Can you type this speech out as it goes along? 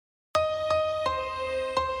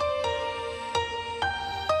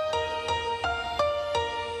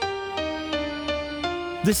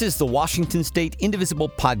This is the Washington State Indivisible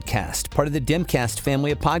podcast, part of the Demcast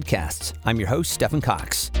family of podcasts. I'm your host, Stephen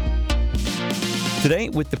Cox. Today,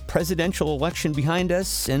 with the presidential election behind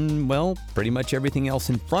us and, well, pretty much everything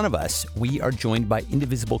else in front of us, we are joined by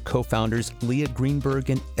Indivisible co-founders Leah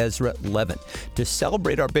Greenberg and Ezra Levin to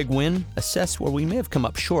celebrate our big win, assess where we may have come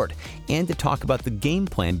up short, and to talk about the game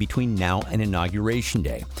plan between now and Inauguration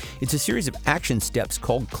Day. It's a series of action steps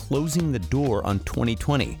called Closing the Door on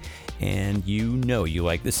 2020. And you know you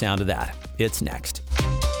like the sound of that. It's next.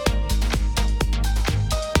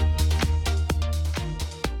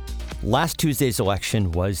 Last Tuesday's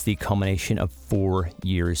election was the culmination of 4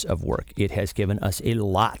 years of work. It has given us a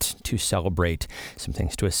lot to celebrate, some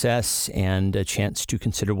things to assess, and a chance to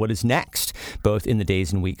consider what is next, both in the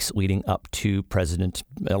days and weeks leading up to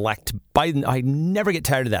President-elect Biden. I never get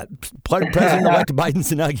tired of that. President-elect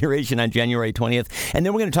Biden's inauguration on January 20th. And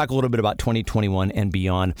then we're going to talk a little bit about 2021 and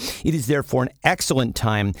beyond. It is therefore an excellent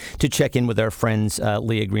time to check in with our friends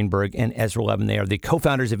Leah Greenberg and Ezra Levin. They are the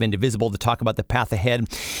co-founders of Indivisible to talk about the path ahead.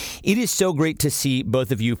 It is so great to see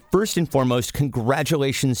both of you. First and foremost,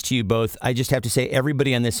 congratulations to you both. I just have to say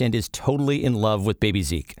everybody on this end is totally in love with baby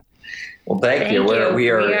Zeke. Well, thank you. We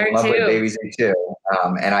are in love with baby Zeke too.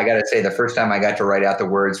 And I got to say, the first time I got to write out the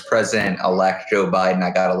words President-elect Joe Biden,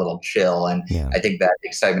 I got a little chill. And I think that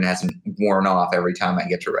excitement hasn't worn off every time I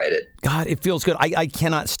get to write it. God, it feels good. I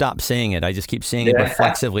cannot stop saying it. I just keep saying it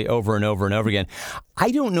reflexively over and over and over again. I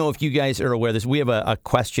don't know if you guys are aware of this. We have a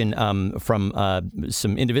question from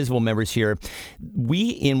some Indivisible members here.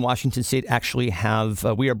 We in Washington State actually have,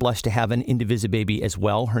 we are blessed to have an Indivisible baby as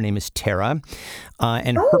well. Her name is Tara.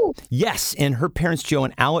 And her parents, Joe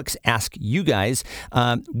and Alex, ask you guys,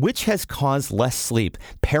 which has caused less sleep,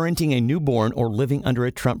 parenting a newborn or living under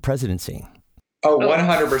a Trump presidency? Oh,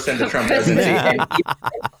 100% the Trump presidency. And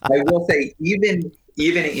I will say, even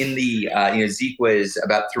in the, Zeke was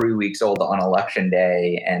about 3 weeks old on election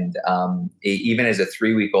day. And even as a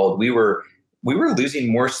 3-week-old, we were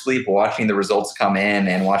losing more sleep watching the results come in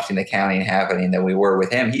and watching the counting happening than we were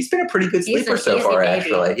with him. He's been a pretty good sleeper so far,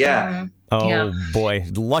 actually. Yeah. Oh boy,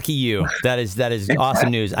 lucky you. That is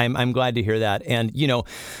awesome news. I'm glad to hear that. And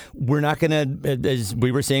we're not going to, as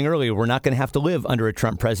we were saying earlier, we're not going to have to live under a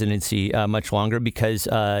Trump presidency much longer because,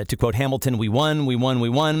 to quote Hamilton, we won.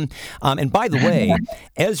 And by the way,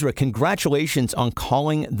 Ezra, congratulations on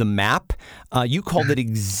calling the map. You called it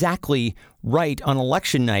exactly right on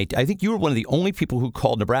election night. I think you were one of the only people who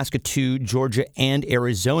called Nebraska 2, Georgia, and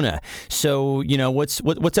Arizona. So,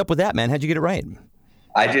 what's up with that, man? How'd you get it right?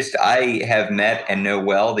 I have met and know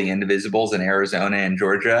well the Indivisibles in Arizona and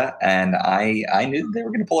Georgia, and I knew they were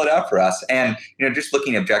going to pull it out for us. And, just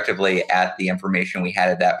looking objectively at the information we had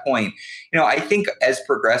at that point, I think as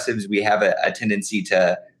progressives, we have a tendency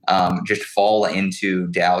to just fall into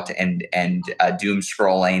doubt and doom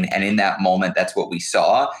scrolling. And in that moment, that's what we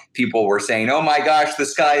saw. People were saying, oh my gosh, the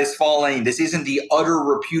sky is falling. This isn't the utter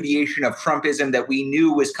repudiation of Trumpism that we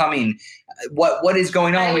knew was coming. What is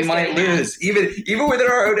going on? We might lose, even within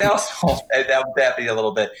our own household. That was happening a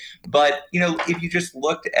little bit. But, if you just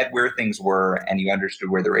looked at where things were and you understood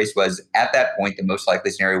where the race was, at that point, the most likely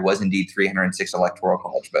scenario was indeed 306 electoral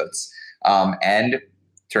college votes. And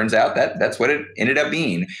turns out that's what it ended up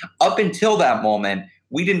being. Up until that moment,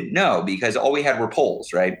 we didn't know because all we had were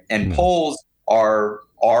polls, right? And polls are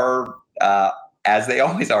as they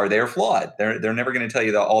always are, they're flawed. They're never going to tell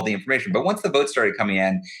you all the information. But once the votes started coming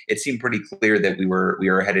in, it seemed pretty clear that we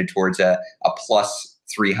were headed towards a plus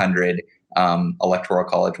 300 electoral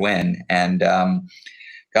college win. And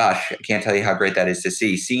gosh, I can't tell you how great that is to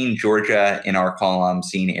see. Seeing Georgia in our column,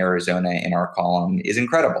 seeing Arizona in our column is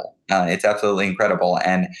incredible. It's absolutely incredible.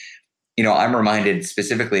 And, I'm reminded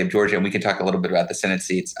specifically of Georgia, and we can talk a little bit about the Senate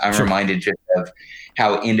seats. I'm reminded just of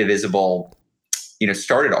how Indivisible,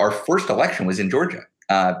 started. Our first election was in Georgia.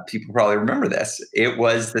 People probably remember this. It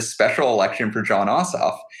was the special election for John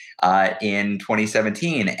Ossoff in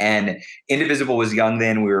 2017. And Indivisible was young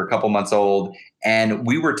then. We were a couple months old. And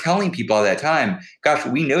we were telling people at that time, gosh,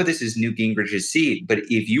 we know this is Newt Gingrich's seat. But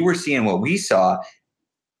if you were seeing what we saw,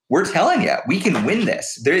 we're telling you, we can win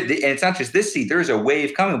this. And it's not just this seat. There's a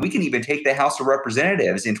wave coming. We can even take the House of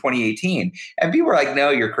Representatives in 2018. And people were like, no,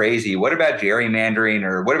 you're crazy. What about gerrymandering?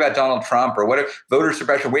 Or what about Donald Trump? Or what if voter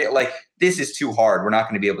suppression? This is too hard. We're not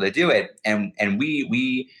going to be able to do it. And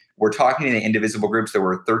we were talking to the Indivisible groups. There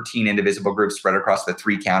were 13 Indivisible groups spread across the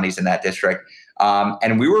 3 counties in that district.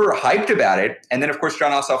 And we were hyped about it. And then, of course,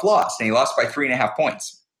 John Ossoff lost. And he lost by 3.5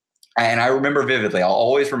 points. And I remember vividly, I'll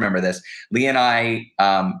always remember this. Leah and I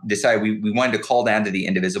decided we wanted to call down to the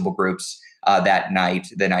Indivisible groups that night,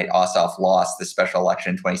 the night Ossoff lost the special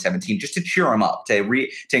election in 2017, just to cheer them up, to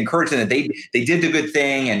encourage them that they did the good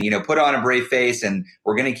thing and, put on a brave face and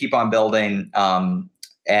we're going to keep on building.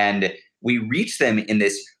 And we reached them in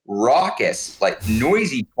this raucous,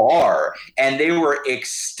 noisy bar, and they were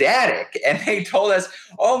ecstatic. And they told us,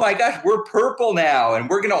 oh my gosh, we're purple now, and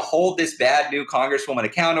we're going to hold this bad new congresswoman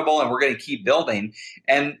accountable, and we're going to keep building.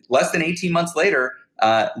 And less than 18 months later,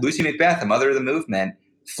 Lucy Macbeth, the mother of the movement,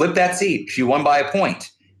 flipped that seat. She won by a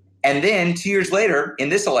point. And then 2 years later, in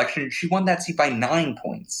this election, she won that seat by 9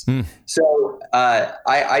 points. So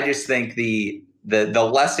I just think the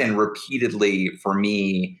lesson repeatedly for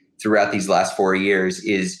me throughout these last 4 years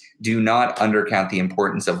is do not undercount the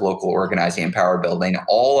importance of local organizing and power building.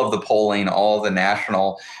 All of the polling, all the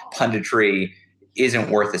national punditry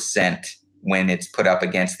isn't worth a cent when it's put up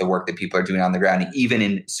against the work that people are doing on the ground, even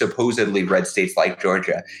in supposedly red states like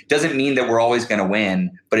Georgia. Doesn't mean that we're always going to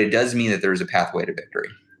win, but it does mean that there's a pathway to victory.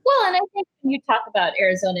 Well, and I think when you talk about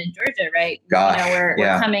Arizona and Georgia, right? Gosh,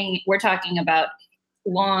 we're talking about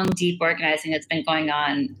long, deep organizing that's been going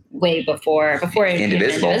on way before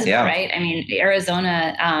Indivisible, right? I mean,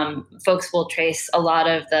 Arizona, folks will trace a lot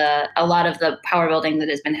of the power building that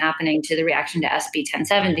has been happening to the reaction to SB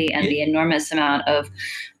 1070 and the enormous amount of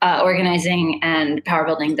organizing and power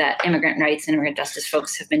building that immigrant rights and immigrant justice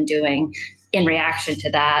folks have been doing in reaction to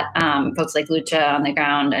that. Folks like Lucha on the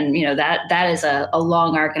ground, and that is a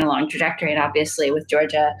long arc and a long trajectory. And obviously, with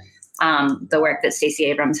Georgia, the work that Stacey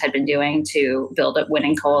Abrams had been doing to build a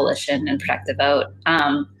winning coalition and protect the vote.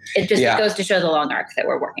 It goes to show the long arc that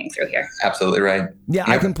we're working through here. Absolutely right. Yeah,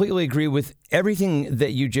 I completely agree with everything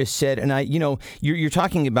that you just said. And you're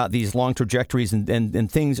talking about these long trajectories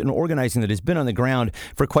and things and organizing that has been on the ground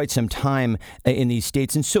for quite some time in these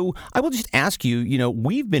states. And so I will just ask you,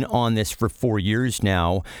 we've been on this for 4 years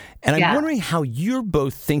now, and I'm wondering how you're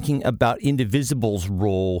both thinking about Indivisible's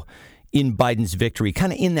role in Biden's victory,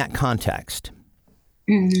 kind of in that context.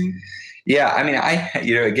 Mm-hmm. Yeah, I mean,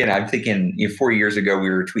 again, I'm thinking 4 years ago, we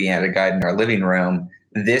were tweeting at a guy in our living room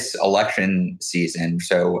this election season.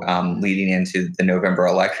 So leading into the November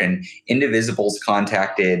election, Indivisible's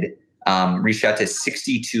reached out to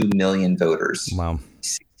 62 million voters. Wow.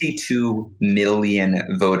 62 million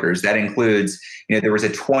voters. That includes, there was a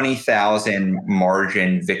 20,000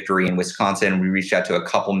 margin victory in Wisconsin. We reached out to a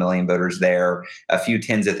couple million voters there. A few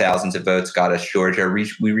tens of thousands of votes got us Georgia.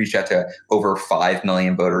 We reached out to over 5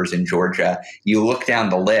 million voters in Georgia. You look down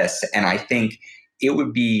the list, and I think it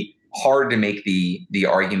would be hard to make the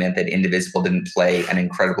argument that Indivisible didn't play an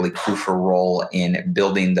incredibly crucial role in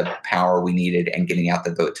building the power we needed and getting out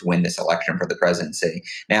the vote to win this election for the presidency.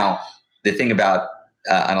 Now, the thing about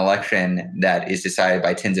an election that is decided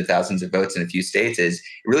by tens of thousands of votes in a few states is it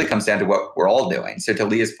really comes down to what we're all doing. So to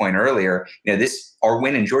Leah's point earlier, our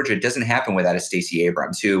win in Georgia doesn't happen without a Stacey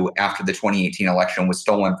Abrams, who after the 2018 election was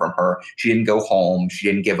stolen from her. She didn't go home. She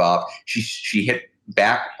didn't give up. She hit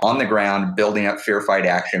back on the ground, building up fair fight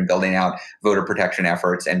action, building out voter protection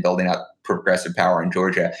efforts, and building out progressive power in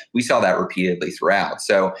Georgia. We saw that repeatedly throughout.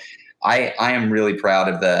 So I am really proud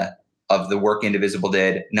of the work Indivisible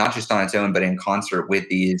did, not just on its own, but in concert with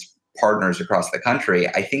these partners across the country.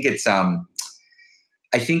 I think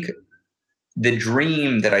the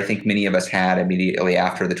dream that I think many of us had immediately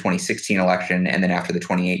after the 2016 election and then after the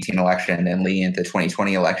 2018 election and leading into the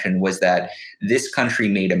 2020 election was that this country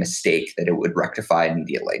made a mistake that it would rectify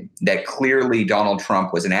immediately. That clearly Donald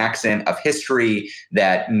Trump was an accident of history,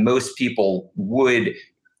 that most people would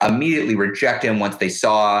immediately reject him once they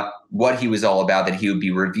saw what he was all about, that he would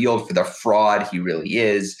be revealed for the fraud he really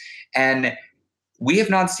is. And we have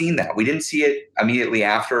not seen that. We didn't see it immediately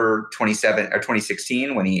after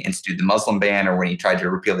 2016 when he instituted the Muslim ban, or when he tried to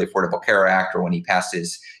repeal the Affordable Care Act, or when he passed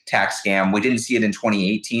his tax scam. We didn't see it in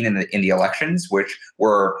 2018 in the elections, which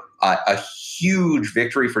were a huge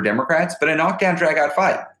victory for Democrats, but a knockdown, drag-out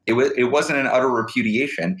fight. It wasn't an utter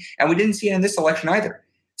repudiation. And we didn't see it in this election either.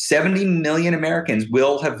 70 million Americans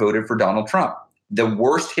will have voted for Donald Trump. The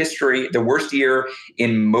worst year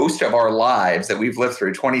in most of our lives that we've lived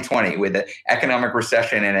through, 2020, with an economic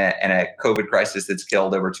recession and a COVID crisis that's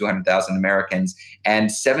killed over 200,000 Americans.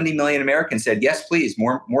 And 70 million Americans said, yes, please,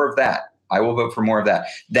 more of that. I will vote for more of that.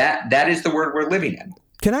 That is the world we're living in.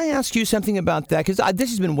 Can I ask you something about that? Because this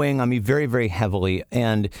has been weighing on me very, very heavily.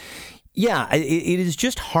 And yeah, it is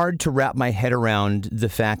just hard to wrap my head around the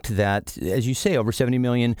fact that, as you say, over 70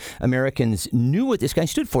 million Americans knew what this guy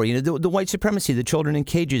stood for. The white supremacy, the children in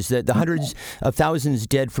cages, the hundreds of thousands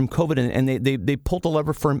dead from COVID, and they pulled the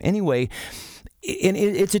lever for him anyway. And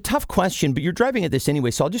it's a tough question, but you're driving at this anyway,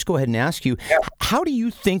 so I'll just go ahead and ask you, how do you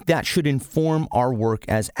think that should inform our work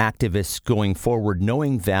as activists going forward,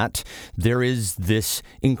 knowing that there is this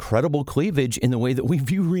incredible cleavage in the way that we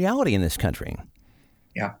view reality in this country?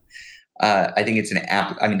 Yeah. I think it's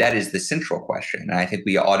that is the central question. And I think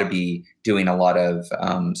we ought to be doing a lot of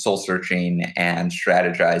soul searching and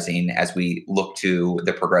strategizing as we look to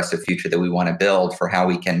the progressive future that we want to build for how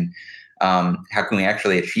can we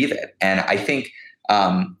actually achieve it? And I think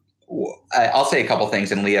I'll say a couple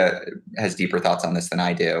things, and Leah has deeper thoughts on this than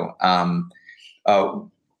I do.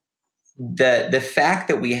 The fact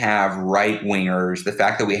that we have right wingers, the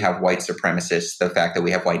fact that we have white supremacists, the fact that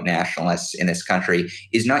we have white nationalists in this country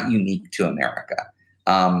is not unique to America.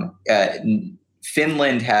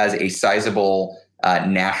 Finland has a sizable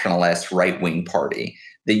nationalist right-wing party.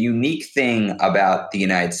 The unique thing about the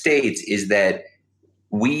United States is that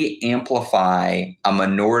we amplify a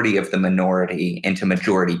minority of the minority into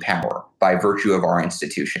majority power by virtue of our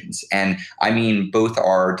institutions. And I mean both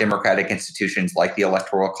our democratic institutions like the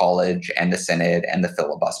Electoral College and the Senate and the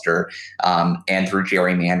filibuster, and through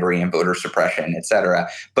gerrymandering and voter suppression, et cetera,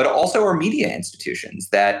 but also our media institutions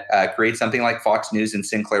that create something like Fox News and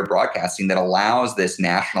Sinclair Broadcasting that allows this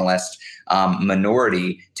nationalist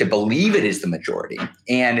minority to believe it is the majority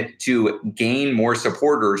and to gain more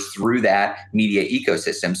supporters through that media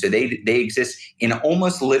ecosystem. So they exist in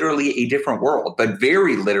almost literally a different world, but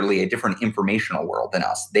very literally a different informational world than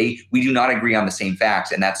us. We do not agree on the same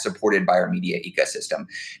facts, and that's supported by our media ecosystem.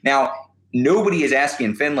 Now, nobody is asking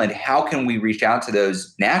in Finland, how can we reach out to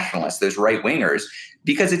those nationalists, those right-wingers?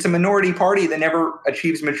 Because it's a minority party that never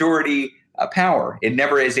achieves majority power. It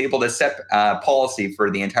never is able to set policy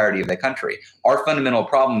for the entirety of the country. Our fundamental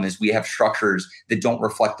problem is we have structures that don't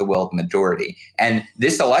reflect the will of the majority. And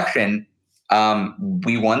this election,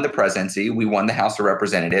 we won the presidency, we won the House of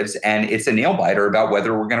Representatives, and it's a nail biter about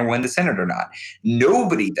whether we're going to win the Senate or not.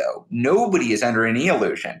 Nobody is under any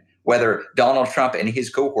illusion whether Donald Trump and his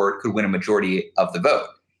cohort could win a majority of the vote.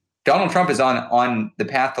 Donald Trump is on the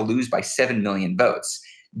path to lose by 7 million votes.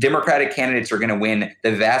 Democratic candidates are going to win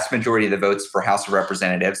the vast majority of the votes for House of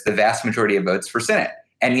Representatives, the vast majority of votes for Senate.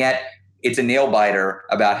 And yet it's a nail biter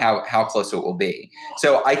about how close it will be.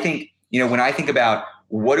 So I think, when I think about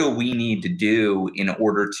what do we need to do in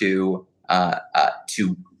order to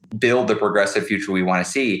build the progressive future we want to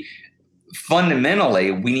see,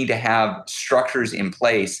 fundamentally, we need to have structures in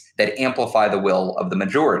place that amplify the will of the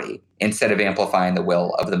majority instead of amplifying the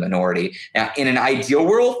will of the minority. Now, in an ideal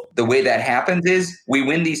world, the way that happens is we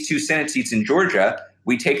win these 2 Senate seats in Georgia,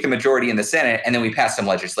 we take the majority in the Senate, and then we pass some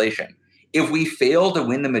legislation. If we fail to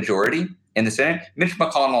win the majority in the Senate, Mitch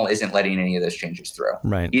McConnell isn't letting any of those changes through.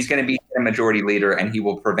 Right. He's going to be a majority leader, and he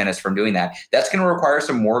will prevent us from doing that. That's going to require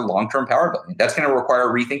some more long-term power building. That's going to require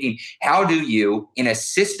rethinking. How do you, in a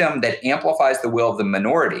system that amplifies the will of the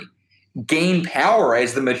minority, gain power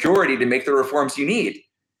as the majority to make the reforms you need?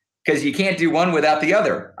 Because you can't do one without the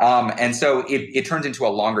other. And so it turns into a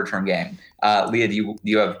longer-term game. Leah, do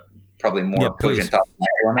you have probably more cogent thoughts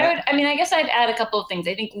on that? I guess I'd add a couple of things.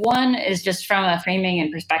 I think one is just from a framing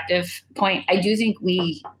and perspective point. I do think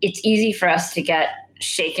it's easy for us to get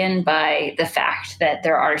shaken by the fact that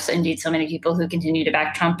there are indeed so many people who continue to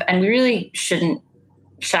back Trump. And we really shouldn't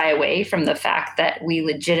shy away from the fact that we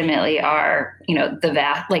legitimately are,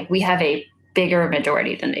 we have a bigger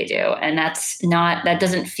majority than they do. And that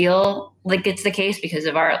doesn't feel like it's the case because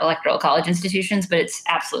of our electoral college institutions, but it's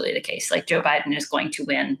absolutely the case. Like Joe Biden is going to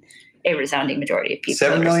win a resounding majority of people.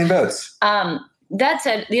 7 million votes. That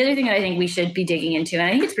said, the other thing that I think we should be digging into, and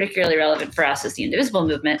I think it's particularly relevant for us as the Indivisible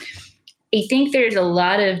movement, I think there's a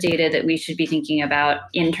lot of data that we should be thinking about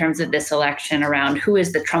in terms of this election around who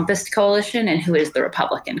is the Trumpist coalition and who is the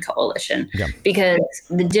Republican coalition. Yeah. Because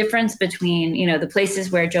the difference between, the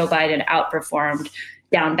places where Joe Biden outperformed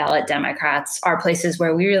down ballot Democrats are places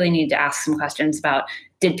where we really need to ask some questions about,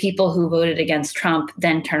 did people who voted against Trump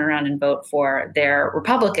then turn around and vote for their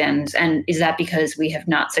Republicans? And is that because we have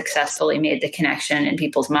not successfully made the connection in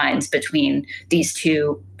people's minds between these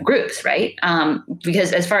two groups, right?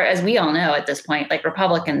 Because as far as we all know at this point,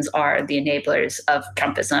 Republicans are the enablers of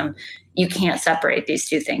Trumpism. You can't separate these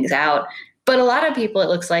two things out. But a lot of people, it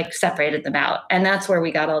looks like, separated them out. And that's where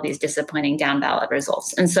we got all these disappointing down ballot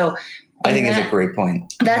results. And so I think it's a great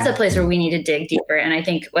point. That's a place where we need to dig deeper. And I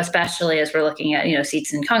think especially as we're looking at,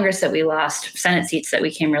 seats in Congress that we lost, Senate seats that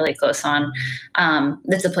we came really close on,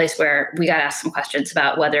 that's a place where we got to ask some questions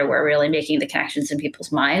about whether we're really making the connections in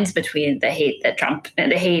people's minds between the hate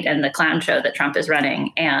and the clown show that Trump is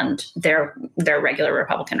running and their regular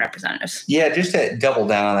Republican representatives. Yeah, just to double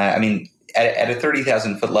down on that. at a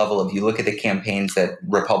 30,000 foot level, if you look at the campaigns that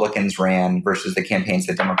Republicans ran versus the campaigns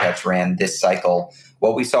that Democrats ran this cycle,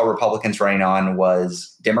 what we saw Republicans running on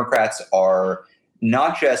was Democrats are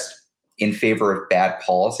not just in favor of bad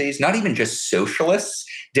policies, not even just socialists.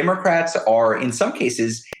 Democrats are, in some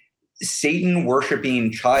cases,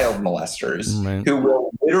 Satan-worshiping child molesters who will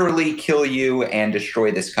literally kill you and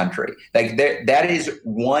destroy this country. Like that is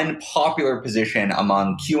one popular position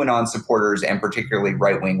among QAnon supporters and particularly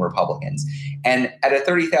right-wing Republicans. And at a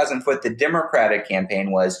 30,000 foot, the Democratic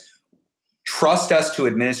campaign was, trust us to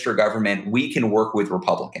administer government. We can work with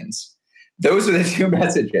Republicans. Those are the two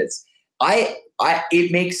messages.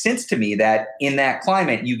 It makes sense to me that in that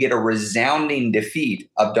climate, you get a resounding defeat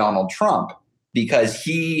of Donald Trump because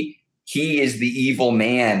he is the evil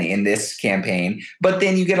man in this campaign. But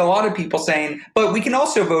then you get a lot of people saying, but we can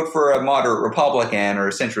also vote for a moderate Republican or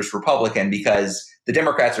a centrist Republican because the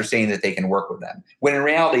Democrats are saying that they can work with them. When in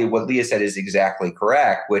reality, what Leah said is exactly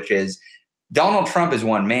correct, which is Donald Trump is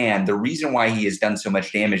one man. The reason why he has done so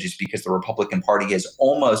much damage is because the Republican Party is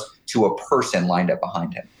almost to a person lined up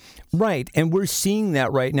behind him. Right. And we're seeing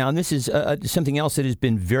that right now. And this is something else that has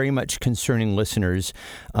been very much concerning listeners,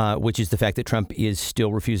 which is the fact that Trump is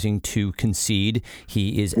still refusing to concede.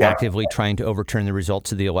 He is actively trying to overturn the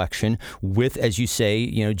results of the election with, as you say,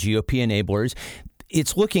 GOP enablers.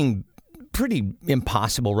 It's looking pretty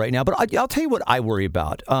impossible right now. But I'll tell you what I worry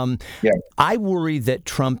about. I worry that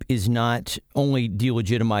Trump is not only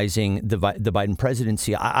delegitimizing the Biden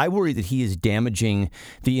presidency. I worry that he is damaging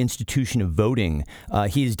the institution of voting.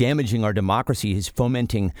 He is damaging our democracy. He's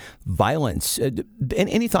fomenting violence.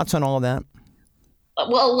 Any thoughts on all of that?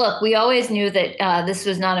 Well, look, we always knew that this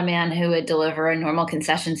was not a man who would deliver a normal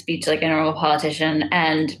concession speech like a normal politician.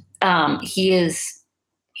 And he is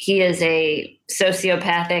a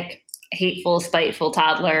sociopathic, hateful, spiteful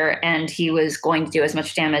toddler, and he was going to do as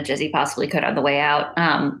much damage as he possibly could on the way out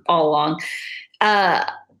all along.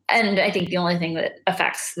 And I think the only thing that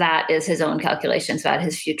affects that is his own calculations about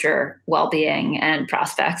his future well-being and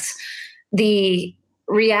prospects. The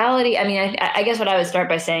reality, I guess what I would start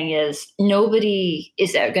by saying is nobody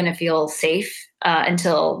is going to feel safe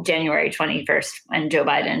until January 21st when Joe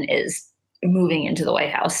Biden is moving into the White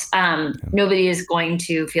House. Nobody is going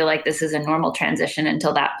to feel like this is a normal transition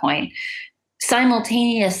until that point.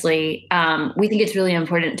 Simultaneously, we think it's really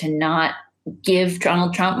important to not give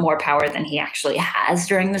Donald Trump more power than he actually has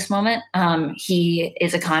during this moment. He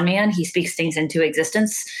is a con man. He speaks things into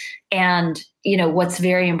existence. And, what's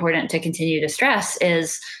very important to continue to stress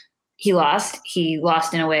is he lost. He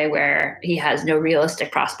lost in a way where he has no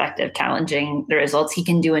realistic prospect of challenging the results. He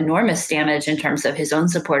can do enormous damage in terms of his own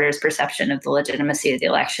supporters' perception of the legitimacy of the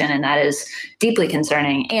election. And that is deeply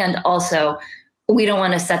concerning. And also, we don't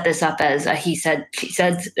want to set this up as a he said, she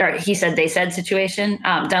said, or he said, they said situation.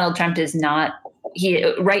 Donald Trump is not.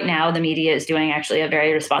 Right now, the media is doing actually a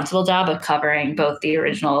very responsible job of covering both the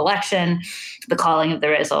original election, the calling of the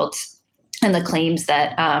results, and the claims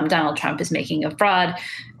that Donald Trump is making of fraud.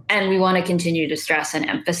 And we want to continue to stress and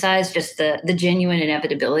emphasize just the genuine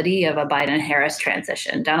inevitability of a Biden-Harris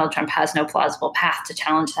transition. Donald Trump has no plausible path to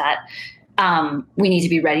challenge that. We need to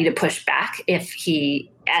be ready to push back if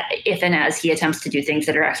and as he attempts to do things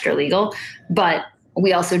that are extra legal. But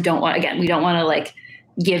we also don't want to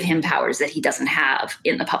give him powers that he doesn't have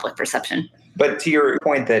in the public perception. But to your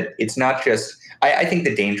point that it's not just, I think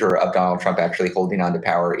the danger of Donald Trump actually holding on to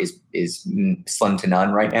power is slim to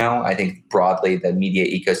none right now. I think broadly the media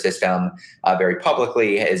ecosystem very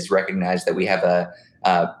publicly has recognized that we have a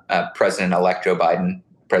President-elect Joe Biden.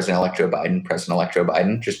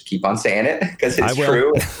 Just keep on saying it because it's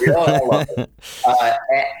true. It's real, and I love it.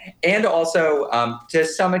 And also, to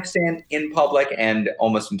some extent in public and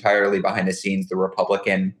almost entirely behind the scenes, the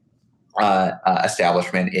Republican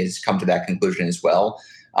establishment is come to that conclusion as well.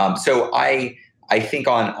 So I think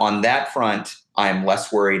on that front, I'm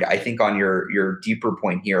less worried. I think on your deeper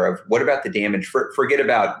point here of what about the damage? Forget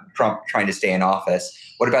about Trump trying to stay in office.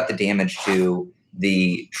 What about the damage to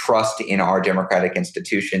the trust in our democratic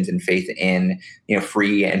institutions and faith in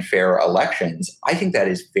free and fair elections? I think that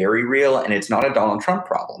is very real, and it's not a Donald Trump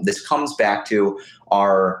problem. This comes back to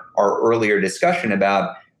our earlier discussion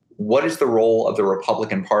about what is the role of the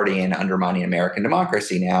Republican Party in undermining American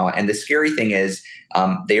democracy now? And the scary thing is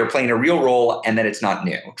they are playing a real role and that it's not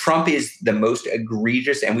new. Trump is the most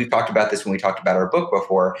egregious, and we've talked about this when we talked about our book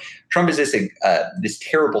before. Trump is this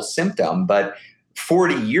terrible symptom, but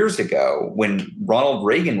 40 years ago, when Ronald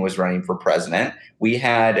Reagan was running for president, we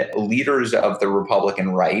had leaders of the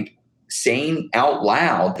Republican right saying out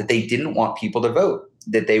loud that they didn't want people to vote,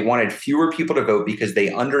 that they wanted fewer people to vote because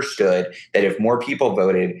they understood that if more people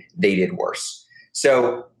voted, they did worse.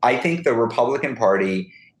 So I think the Republican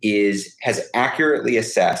Party has accurately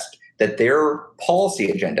assessed that their policy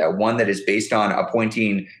agenda, one that is based on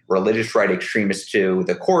appointing religious right extremists to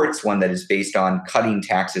the courts, one that is based on cutting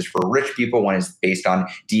taxes for rich people, one is based on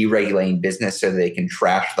deregulating business so that they can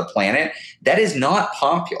trash the planet, that is not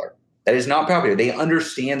popular. That is not popular. They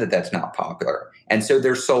understand that that's not popular. And so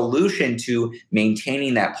their solution to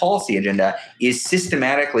maintaining that policy agenda is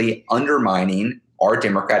systematically undermining our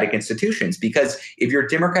democratic institutions. Because if your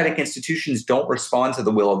democratic institutions don't respond to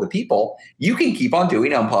the will of the people, you can keep on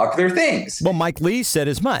doing unpopular things. Well, Mike Lee said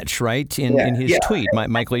as much, right, in his tweet.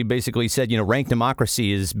 Mike Lee basically said, rank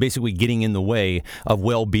democracy is basically getting in the way of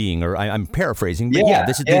well-being, or I'm paraphrasing, but he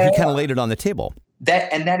kind of laid it on the table.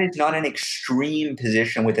 That is not an extreme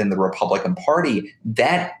position within the Republican Party.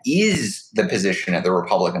 That is the position of the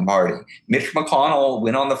Republican Party. Mitch McConnell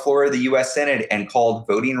went on the floor of the U.S. Senate and called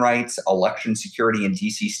voting rights, election security, and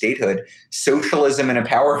D.C. statehood socialism and a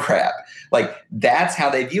power grab. Like, that's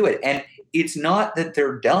how they view it. And it's not that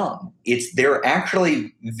they're dumb. They're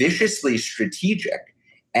actually viciously strategic.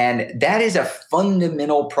 And that is a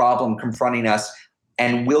fundamental problem confronting us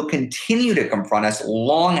and will continue to confront us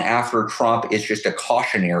long after Trump is just a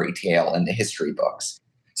cautionary tale in the history books.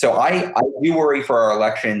 So I do worry for our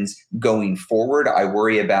elections going forward. I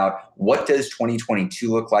worry about what does 2022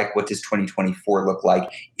 look like? What does 2024 look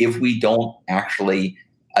like if we don't actually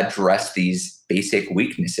address these basic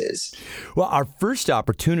weaknesses? Well, our first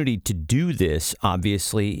opportunity to do this,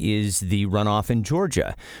 obviously, is the runoff in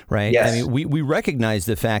Georgia, right? Yes. I mean, we recognize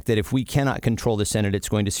the fact that if we cannot control the Senate, it's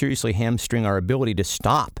going to seriously hamstring our ability to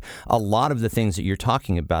stop a lot of the things that you're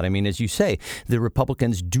talking about. I mean, as you say, the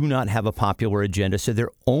Republicans do not have a popular agenda, so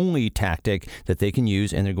their only tactic that they can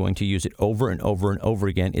use, and they're going to use it over and over and over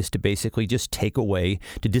again, is to basically just to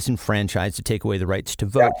disenfranchise, to take away the rights to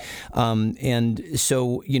vote. Yeah. And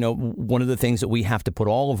so, one of the things that we have to put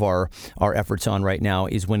all of our efforts on right now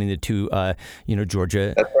is winning the two,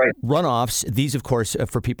 Georgia runoffs. These, of course,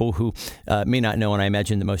 for people who may not know, and I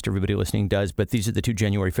imagine that most everybody listening does, but these are the two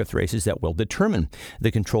January 5th races that will determine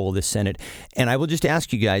the control of the Senate. And I will just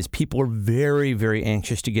ask you guys, people are very, very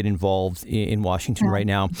anxious to get involved in Washington right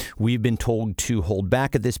now. We've been told to hold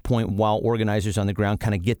back at this point while organizers on the ground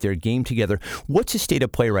kind of get their game together. What's the state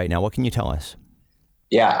of play right now? What can you tell us?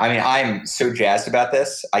 Yeah, I mean, I'm so jazzed about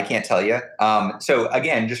this. I can't tell you. So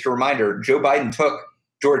again, just a reminder, Joe Biden took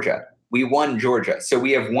Georgia. We won Georgia. So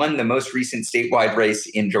we have won the most recent statewide race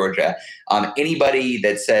in Georgia. Anybody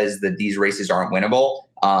that says that these races aren't winnable,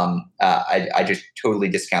 I just totally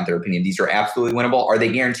discount their opinion. These are absolutely winnable. Are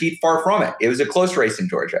they guaranteed? Far from it. It was a close race in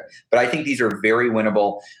Georgia, but I think these are very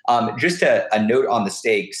winnable. Just a note on the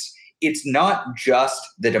stakes. It's not just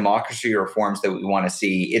the democracy reforms that we want to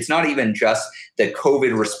see. It's not even just the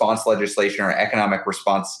COVID response legislation or economic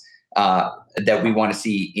response that we want to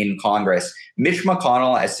see in Congress. Mitch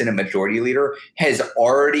McConnell, as Senate Majority Leader, has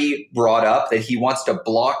already brought up that he wants to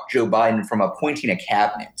block Joe Biden from appointing a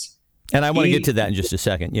cabinet. And I want to get to that in just a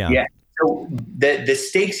second. Yeah. So the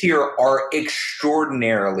stakes here are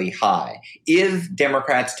extraordinarily high. If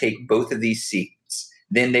Democrats take both of these seats,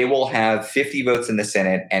 then they will have 50 votes in the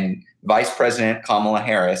Senate, and Vice President Kamala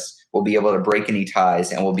Harris will be able to break any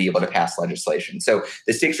ties and will be able to pass legislation. So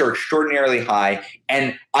the stakes are extraordinarily high,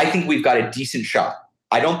 and I think we've got a decent shot.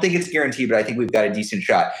 I don't think it's guaranteed, but I think we've got a decent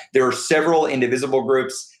shot. There are several Indivisible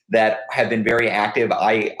groups that have been very active.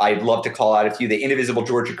 I'd love to call out a few. The Indivisible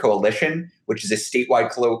Georgia Coalition, which is a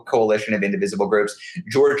statewide coalition of Indivisible groups.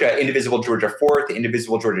 Indivisible Georgia 4th,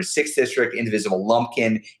 Indivisible Georgia 6th District, Indivisible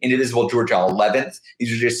Lumpkin, Indivisible Georgia 11th.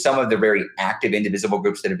 These are just some of the very active Indivisible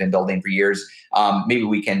groups that have been building for years. Maybe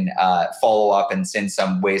we can follow up and send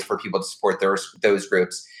some ways for people to support those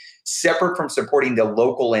groups. Separate from supporting the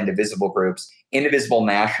local Indivisible groups, Indivisible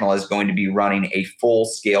National is going to be running a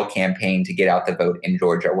full-scale campaign to get out the vote in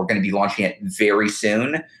Georgia. We're going to be launching it very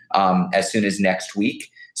soon as next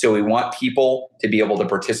week. So we want people to be able to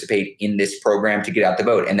participate in this program to get out the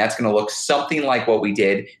vote. And that's going to look something like what we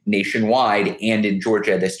did nationwide and in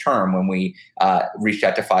Georgia this term when we reached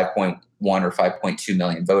out to 5.1 or 5.2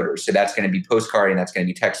 million voters. So that's going to be postcarding, that's going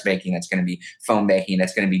to be text banking, that's going to be phone banking,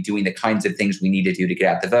 that's going to be doing the kinds of things we need to do to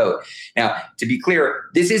get out the vote. Now, to be clear,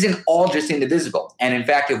 this isn't all just Indivisible. And in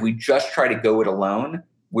fact, if we just try to go it alone,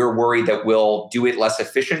 we're worried that we'll do it less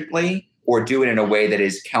efficiently or do it in a way that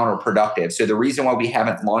is counterproductive. So the reason why we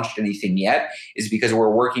haven't launched anything yet is because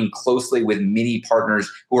we're working closely with many partners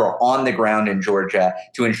who are on the ground in Georgia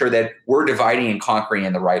to ensure that we're dividing and conquering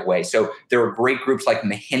in the right way. So there are great groups like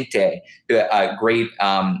Mahinte, a great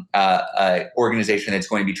organization that's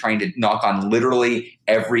going to be trying to knock on literally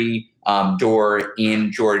every door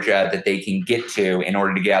in Georgia that they can get to in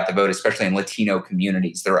order to get out the vote, especially in Latino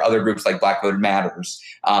communities. There are other groups like Black Vote Matters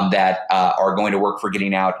that are going to work for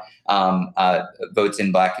getting out votes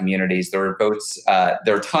in Black communities. There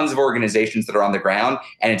are tons of organizations that are on the ground,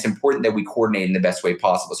 and it's important that we coordinate in the best way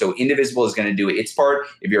possible. So Indivisible is going to do its part.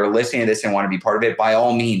 If you're listening to this and want to be part of it, by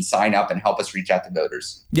all means, sign up and help us reach out to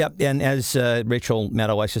voters. Yep, and as Rachel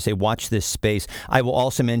Maddow likes to say, watch this space. I will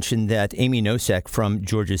also mention that Amy Nosek from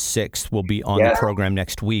Georgia's 6th will be on the program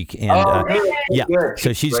next week, and good.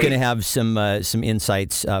 So she's going to have some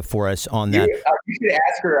insights for us on that. You should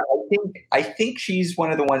ask her. I think she's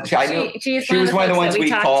one of the ones. I know she was one of the ones we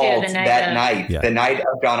called that night, Yeah. the night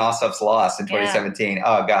of John Ossoff's loss in 2017. Yeah.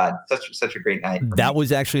 Oh God, such a great night. That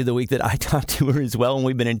was actually the week that I talked to her as well, and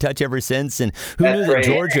we've been in touch ever since. And who knew that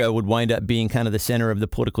Georgia would wind up being kind of the center of the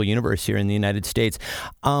political universe here in the United States?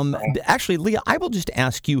 Actually, Leah, I will just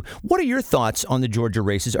ask you, what are your thoughts on the Georgia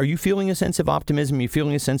races? Are you feeling a sense of optimism? Are you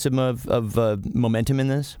feeling a sense of momentum in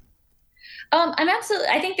this?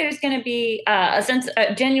 I think there's going to be a sense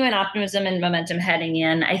of genuine optimism and momentum heading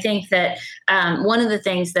in. I think that one of the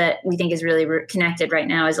things that we think is really connected right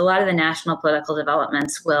now is a lot of the national political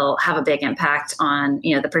developments will have a big impact on,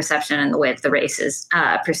 the perception and the way that the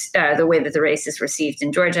race is received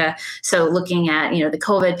in Georgia. So looking at, the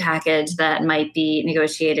COVID package that might be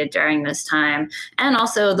negotiated during this time, and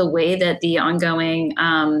also the way that the ongoing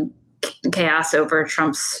chaos over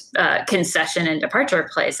Trump's concession and departure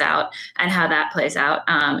plays out, and how that plays out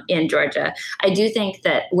in Georgia. I do think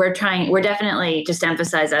that we're definitely, just to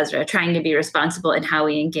emphasize, Ezra, trying to be responsible in how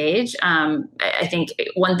we engage. I think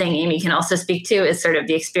one thing Amy can also speak to is sort of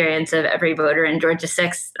the experience of every voter in Georgia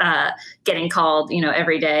 6 getting called,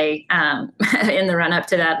 every day in the run up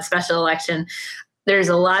to that special election. There's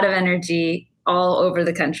a lot of energy all over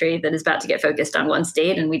the country that is about to get focused on one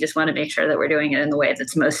state. And we just want to make sure that we're doing it in the way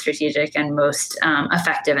that's most strategic and most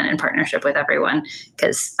effective and in partnership with everyone.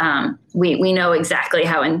 Because we know exactly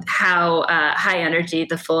how high energy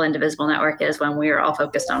the full Indivisible network is when we are all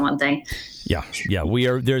focused on one thing. Yeah, we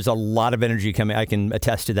are. There's a lot of energy coming. I can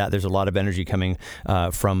attest to that. There's a lot of energy coming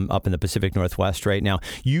from up in the Pacific Northwest right now.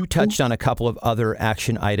 You touched on a couple of other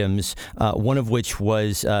action items, one of which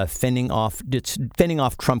was fending off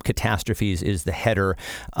Trump catastrophes is the header.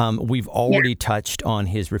 We've already touched on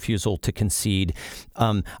his refusal to concede.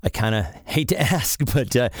 I kind of hate to ask,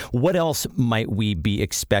 but what else might we be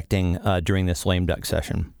expecting during this lame duck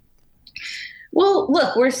session? Well,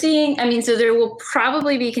 look, we're seeing, so there will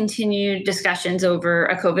probably be continued discussions over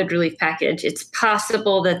a COVID relief package. It's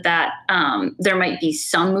possible that there might be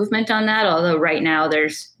some movement on that, although right now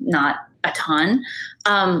there's not a ton.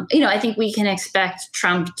 I think we can expect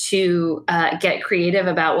Trump to get creative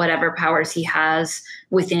about whatever powers he has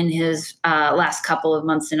within his last couple of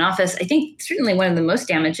months in office. I think certainly one of the most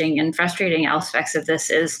damaging and frustrating aspects of this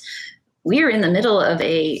is we are in the middle of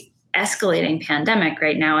a escalating pandemic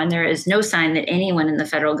right now, and there is no sign that anyone in the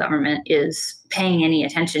federal government is paying any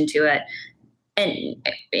attention to it. And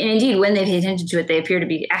indeed, when they pay attention to it, they appear to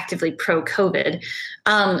be actively pro-COVID.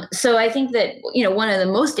 So I think that, one of the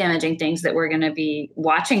most damaging things that we're going to be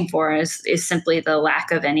watching for is simply the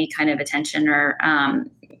lack of any kind of attention or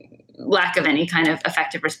lack of any kind of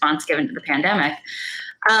effective response given to the pandemic.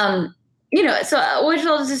 So which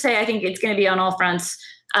I'll just say, I think it's going to be on all fronts.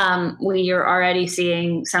 We are already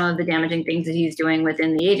seeing some of the damaging things that he's doing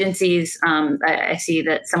within the agencies. I see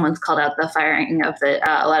that someone's called out the firing of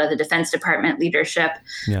a lot of the Defense Department leadership,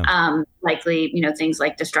 likely, things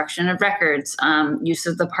like destruction of records, use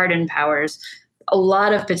of the pardon powers, a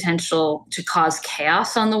lot of potential to cause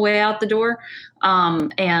chaos on the way out the door.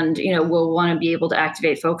 We'll want to be able to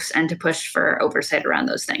activate folks and to push for oversight around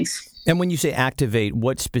those things. And when you say activate,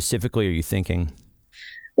 what specifically are you thinking?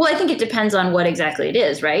 Well, I think it depends on what exactly it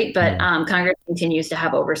is, right? But Congress continues to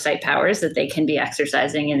have oversight powers that they can be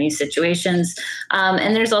exercising in these situations.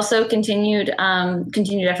 And there's also continued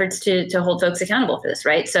efforts to hold folks accountable for this,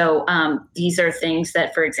 right? So these are things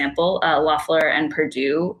that, for example, Loeffler and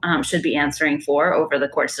Perdue should be answering for over the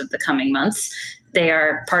course of the coming months. They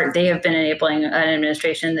have been enabling an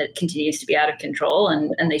administration that continues to be out of control,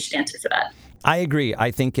 and they should answer for that. I agree.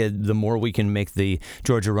 I think the more we can make the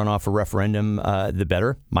Georgia runoff a referendum, the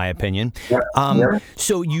better, my opinion.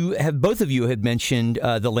 So both of you had mentioned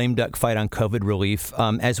the lame duck fight on COVID relief.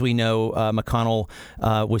 As we know, McConnell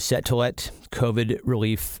was set to let COVID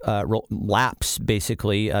relief lapse,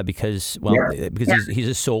 basically, because he's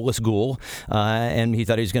a soulless ghoul, and he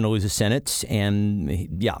thought he was going to lose the Senate.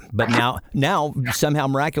 But now somehow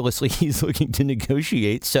miraculously he's looking to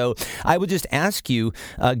negotiate. So I would just ask you,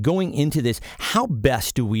 going into this, how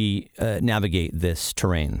best do we navigate this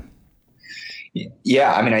terrain?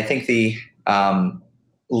 Yeah, I mean, I think the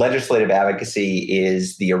legislative advocacy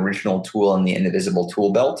is the original tool in the Indivisible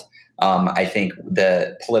tool belt. I think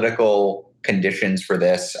the political conditions for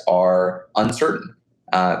this are uncertain.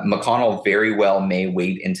 McConnell very well may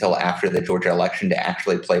wait until after the Georgia election to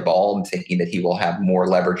actually play ball, and thinking that he will have more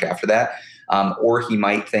leverage after that. Or he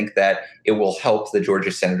might think that it will help the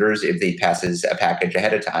Georgia senators if he passes a package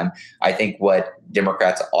ahead of time. I think what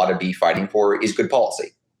Democrats ought to be fighting for is good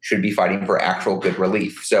policy, should be fighting for actual good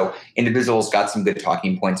relief. So Indivisible's got some good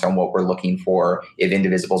talking points on what we're looking for. If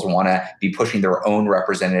Indivisibles want to be pushing their own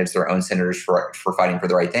representatives, their own senators for fighting for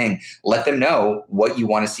the right thing, let them know what you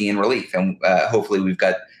want to see in relief. And hopefully we've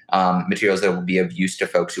got materials that will be of use to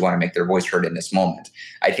folks who want to make their voice heard in this moment.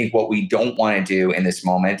 I think what we don't want to do in this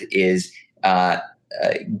moment is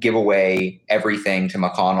give away everything to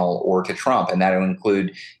McConnell or to Trump. And that will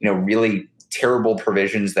include, really terrible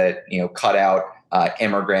provisions that, cut out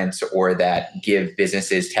immigrants, or that give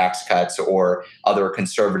businesses tax cuts or other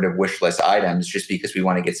conservative wish list items just because we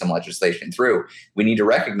want to get some legislation through. We need to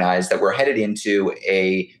recognize that we're headed into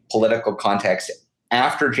a political context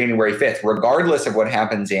after January 5th, regardless of what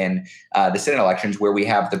happens in the Senate elections, where we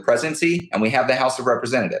have the presidency and we have the House of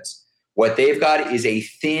Representatives. What they've got is a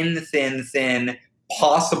thin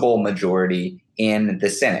possible majority in the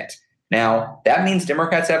Senate. Now, that means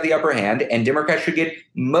Democrats have the upper hand, and Democrats should get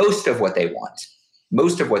most of what they want.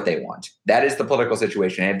 That is the political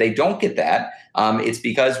situation. And if they don't get that, it's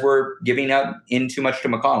because we're giving up in too much to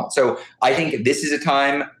McConnell. So I think this is a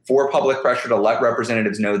time for public pressure to let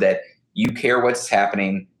representatives know that you care what's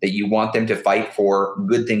happening, that you want them to fight for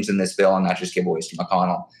good things in this bill and not just giveaways to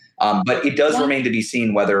McConnell. But it does remain to be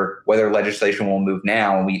seen whether legislation will move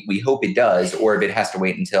now, and we hope it does, or if it has to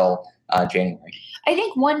wait until January. I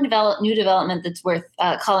think one new development that's worth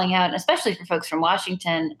calling out, especially for folks from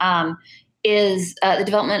Washington, is the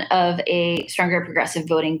development of a stronger progressive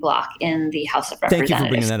voting bloc in the House of Representatives. Thank you for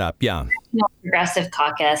bringing that up. Yeah. Progressive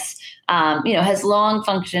caucus, has long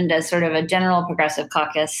functioned as sort of a general progressive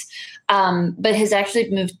caucus, but has actually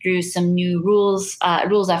moved through some new rules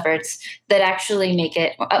efforts that actually make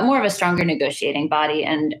it more of a stronger negotiating body,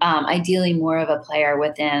 and ideally more of a player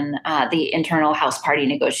within the internal House party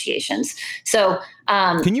negotiations. So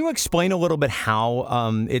can you explain a little bit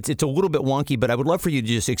how it's a little bit wonky, but I would love for you to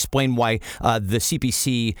just explain why the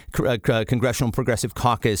CPC, Congressional Progressive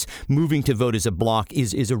Caucus, moving to vote as a bloc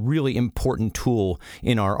is a really important tool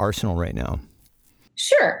in our arsenal right now.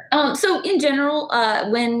 Sure. So in general,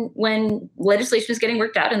 when legislation is getting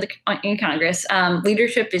worked out in Congress,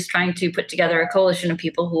 leadership is trying to put together a coalition of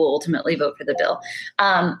people who will ultimately vote for the bill.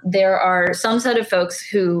 There are some set of folks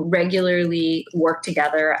who regularly work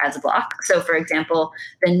together as a bloc. So, for example,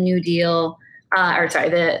 the New Deal,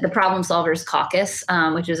 the Problem Solvers Caucus,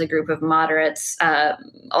 which is a group of moderates,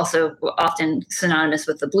 also often synonymous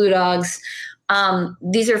with the Blue Dogs.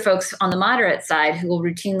 These are folks on the moderate side who will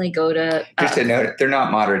routinely go to... Just to note, they're not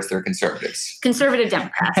moderates, they're conservatives. Conservative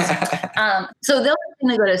Democrats. So they'll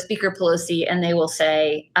go to Speaker Pelosi and they will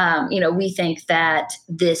say, we think that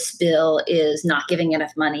this bill is not giving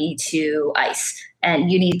enough money to ICE,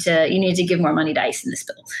 and you need to give more money to ICE in this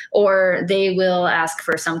bill. Or they will ask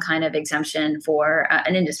for some kind of exemption for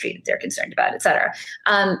an industry that they're concerned about, et cetera.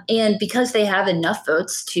 And because they have enough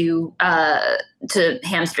votes to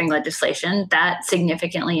hamstring legislation, that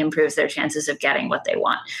significantly improves their chances of getting what they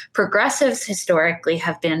want. Progressives historically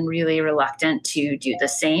have been really reluctant to do the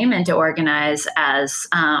same and to organize as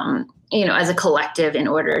a collective in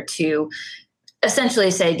order to essentially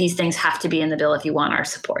say these things have to be in the bill if you want our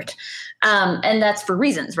support. And that's for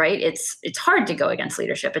reasons, right? It's hard to go against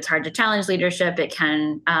leadership. It's hard to challenge leadership. It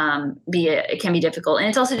can be difficult. And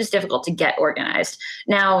it's also just difficult to get organized.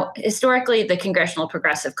 Now, historically, the Congressional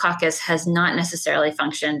Progressive Caucus has not necessarily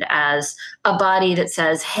functioned as a body that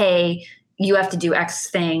says, hey, you have to do X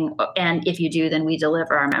thing. And if you do, then we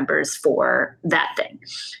deliver our members for that thing.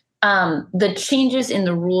 The changes in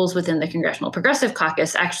the rules within the Congressional Progressive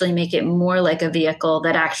Caucus actually make it more like a vehicle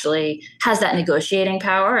that actually has that negotiating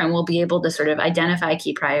power and will be able to sort of identify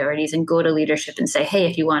key priorities and go to leadership and say, hey,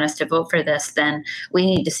 if you want us to vote for this, then we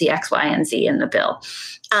need to see X, Y, and Z in the bill.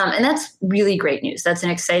 And that's really great news. That's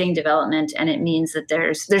an exciting development. And it means that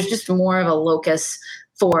there's just more of a locus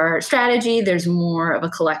for strategy. There's more of a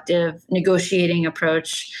collective negotiating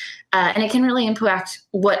approach. And it can really impact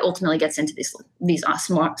what ultimately gets into these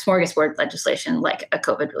smorgasbord legislation, like a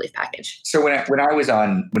COVID relief package. So when I was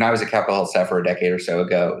at Capitol Health staff for a decade or so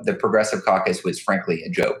ago, the Progressive Caucus was frankly a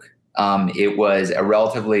joke. It was a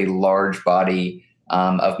relatively large body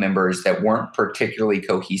of members that weren't particularly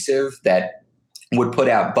cohesive, that would put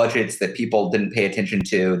out budgets that people didn't pay attention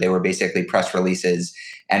to. They were basically press releases.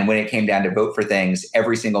 And when it came down to vote for things,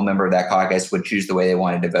 every single member of that caucus would choose the way they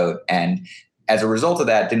wanted to vote. And as a result of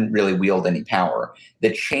that, didn't really wield any power.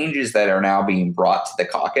 The changes that are now being brought to the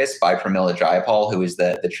caucus by Pramila Jayapal, who is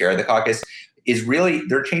the chair of the caucus, is really,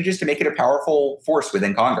 they're changes to make it a powerful force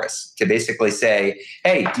within Congress to basically say,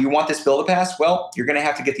 hey, do you want this bill to pass? Well, you're going to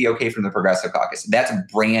have to get the okay from the Progressive Caucus. That's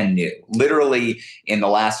brand new. Literally in the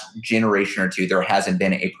last generation or two, there hasn't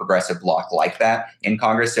been a progressive bloc like that in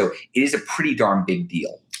Congress. So it is a pretty darn big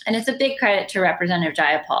deal. And it's a big credit to Representative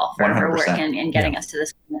Jayapal for her work in getting us to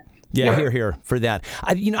this point. Yeah, here for that.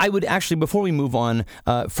 I would actually, before we move on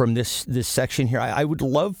from this section here, I would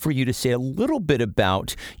love for you to say a little bit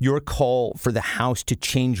about your call for the House to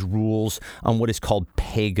change rules on what is called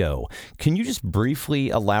PAYGO. Can you just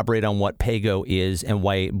briefly elaborate on what PAYGO is and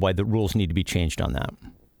why the rules need to be changed on that?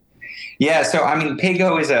 Yeah, so I mean,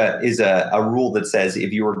 PAYGO is a rule that says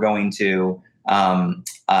if you were going to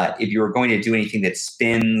do anything that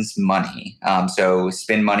spends money, so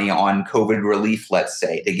spend money on COVID relief, let's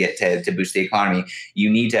say, to get to boost the economy, you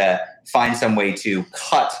need to find some way to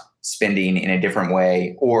cut spending in a different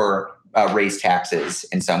way or raise taxes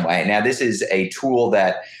in some way. Now, this is a tool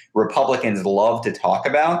that Republicans love to talk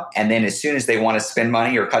about. And then as soon as they want to spend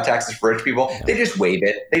money or cut taxes for rich people, they just waive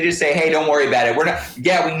it. They just say, hey, don't worry about it.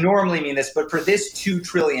 We normally mean this, but for this $2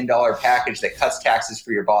 trillion package that cuts taxes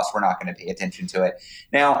for your boss, we're not going to pay attention to it.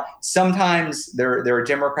 Now, sometimes there are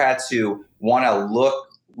Democrats who want to look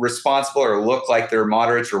responsible or look like they're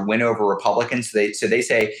moderates or win over Republicans. So they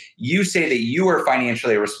say, you say that you are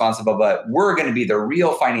financially responsible, but we're going to be the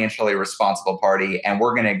real financially responsible party and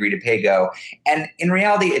we're going to agree to PAYGO. And in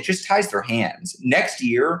reality, it just ties their hands. Next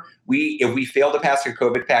year, if we fail to pass a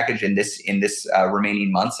COVID package in this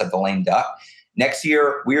remaining months of the lame duck, next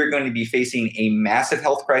year, we are going to be facing a massive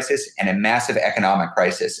health crisis and a massive economic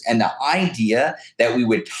crisis. And the idea that we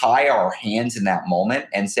would tie our hands in that moment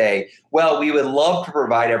and say, well, we would love to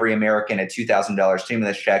provide every American a $2,000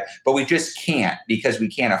 stimulus check, but we just can't because we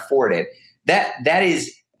can't afford it. That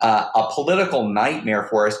is a political nightmare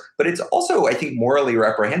for us, but it's also, I think, morally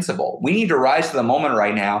reprehensible. We need to rise to the moment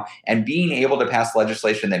right now, and being able to pass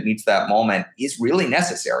legislation that meets that moment is really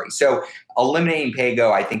necessary. So eliminating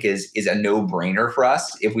PAYGO, I think, is a no-brainer for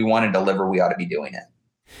us. If we want to deliver, we ought to be doing it.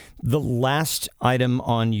 The last item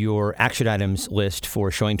on your action items list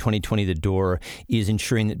for showing 2020 the door is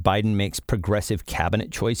ensuring that Biden makes progressive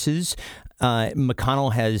cabinet choices.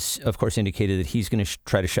 McConnell has, of course, indicated that he's going to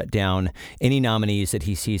try to shut down any nominees that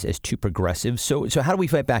he sees as too progressive. So how do we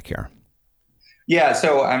fight back here? Yeah,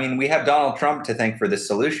 so, I mean, we have Donald Trump to thank for this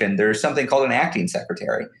solution. There's something called an acting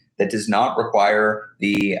secretary that does not require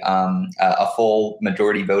a full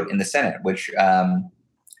majority vote in the Senate, which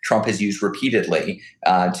Trump has used repeatedly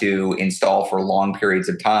to install for long periods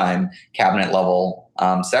of time cabinet level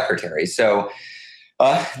secretaries. So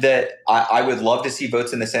I would love to see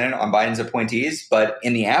votes in the Senate on Biden's appointees. But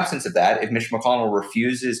in the absence of that, if Mitch McConnell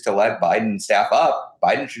refuses to let Biden staff up,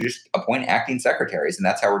 Biden should just appoint acting secretaries. And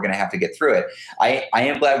that's how we're going to have to get through it. I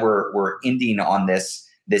am glad we're ending on this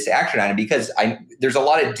action item because there's a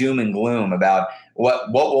lot of doom and gloom about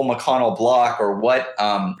what will McConnell block or what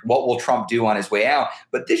will Trump do on his way out.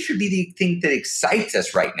 But this should be the thing that excites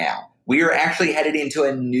us right now. We are actually headed into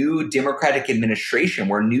a new Democratic administration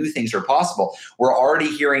where new things are possible. We're already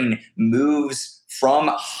hearing moves from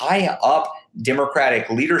high up Democratic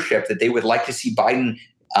leadership that they would like to see Biden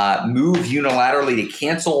move unilaterally to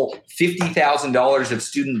cancel $50,000 of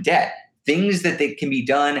student debt. Things that can be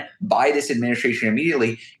done by this administration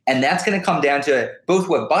immediately. And that's going to come down to both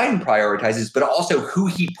what Biden prioritizes, but also who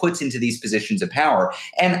he puts into these positions of power.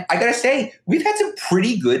 And I got to say, we've had some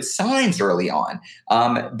pretty good signs early on.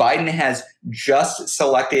 Biden has just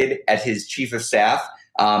selected as his chief of staff,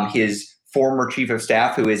 his former chief of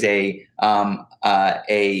staff, who is I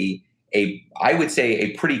would say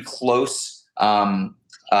a pretty close partner,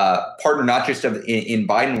 not just in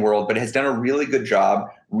Biden world, but has done a really good job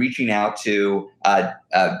reaching out to a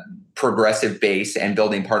progressive base and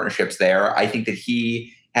building partnerships there. I think that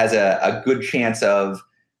he has a good chance of,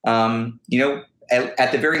 at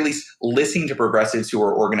the very least, listening to progressives who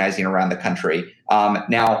are organizing around the country.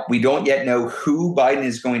 Now, we don't yet know who Biden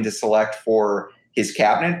is going to select for his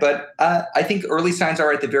cabinet, but I think early signs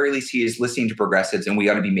are, at the very least, he is listening to progressives, and we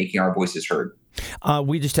ought to be making our voices heard.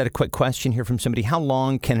 We just had a quick question here from somebody. How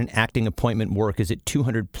long can an acting appointment work? Is it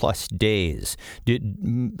 200 plus days? What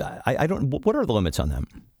are the limits on them?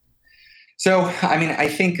 So, I mean, I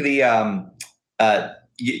think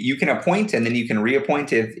you can appoint and then you can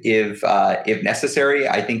reappoint if necessary.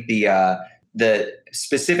 I think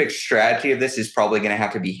specific strategy of this is probably going to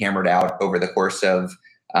have to be hammered out over the course of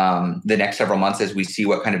the next several months as we see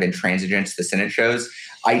what kind of intransigence the Senate shows.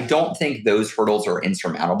 I don't think those hurdles are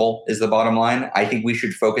insurmountable is the bottom line. I think we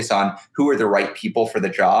should focus on who are the right people for the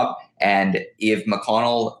job. And if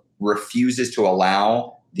McConnell refuses to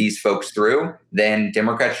allow these folks through, then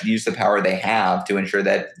Democrats should use the power they have to ensure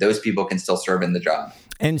that those people can still serve in the job.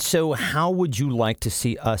 And so how would you like to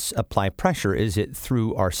see us apply pressure? Is it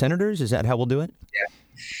through our senators? Is that how we'll do it?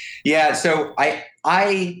 Yeah. So I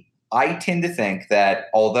tend to think that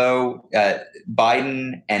although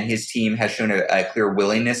Biden and his team has shown a clear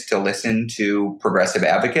willingness to listen to progressive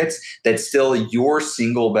advocates, that still your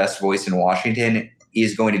single best voice in Washington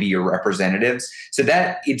is going to be your representatives. So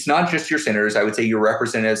that it's not just your senators. I would say your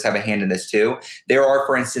representatives have a hand in this too. There are,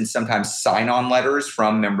 for instance, sometimes sign-on letters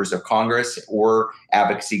from members of Congress or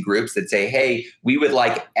advocacy groups that say, hey, we would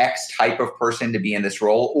like X type of person to be in this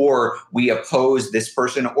role, or we oppose this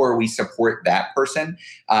person, or we support that person.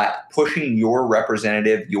 Pushing your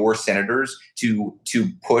representative, your senators to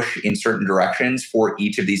push in certain directions for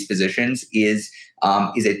each of these positions is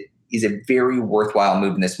a very worthwhile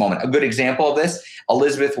move in this moment. A good example of this,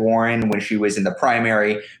 Elizabeth Warren, when she was in the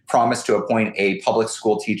primary, promised to appoint a public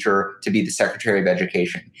school teacher to be the Secretary of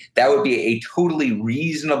Education. That would be a totally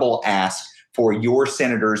reasonable ask for your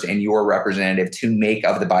senators and your representative to make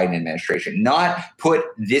of the Biden administration. Not put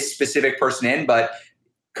this specific person in, but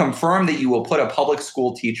confirm that you will put a public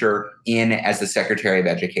school teacher in as the Secretary of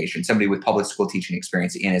Education, somebody with public school teaching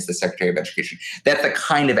experience in as the Secretary of Education. That's the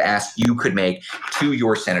kind of ask you could make to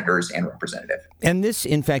your senators and representative. And this,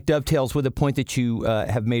 in fact, dovetails with a point that you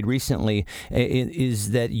have made recently,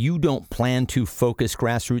 is that you don't plan to focus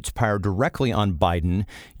grassroots power directly on Biden.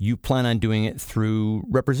 You plan on doing it through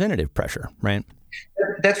representative pressure, right?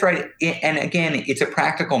 That's right. And again, it's a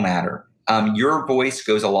practical matter. Your voice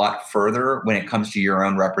goes a lot further when it comes to your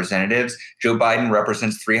own representatives. Joe Biden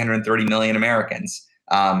represents 330 million Americans.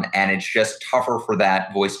 And it's just tougher for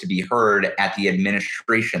that voice to be heard at the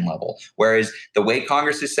administration level. Whereas the way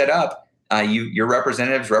Congress is set up, your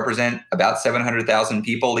representatives represent about 700,000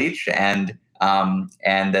 people each. And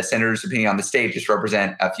the senators, depending on the state, just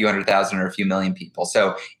represent a few 100,000 or a few million people.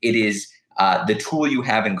 So it is the tool you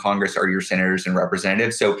have in Congress are your senators and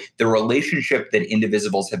representatives. So the relationship that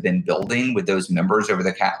Indivisibles have been building with those members over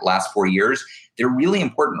the last 4 years, they're really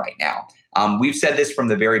important right now. We've said this from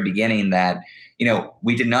the very beginning that,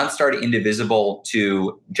 we did not start Indivisible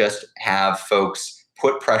to just have folks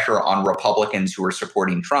put pressure on Republicans who are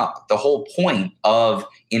supporting Trump. The whole point of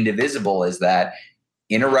Indivisible is that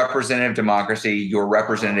in a representative democracy, your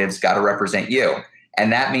representatives got to represent you.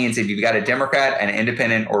 And that means if you've got a Democrat, an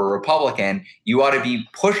independent, or a Republican, you ought to be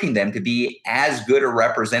pushing them to be as good a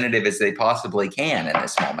representative as they possibly can in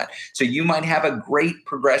this moment. So you might have a great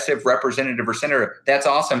progressive representative or senator. That's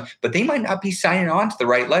awesome. But they might not be signing on to the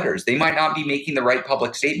right letters. They might not be making the right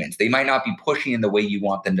public statements. They might not be pushing in the way you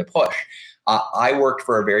want them to push. I worked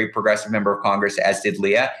for a very progressive member of Congress, as did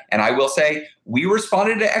Leah. And I will say we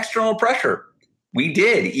responded to external pressure. We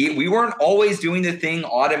did. We weren't always doing the thing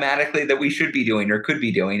automatically that we should be doing or could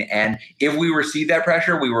be doing. And if we received that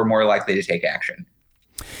pressure, we were more likely to take action.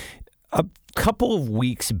 A couple of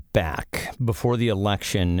weeks back, before the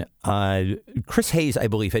election, Chris Hayes, I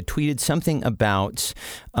believe, had tweeted something about,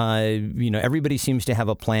 everybody seems to have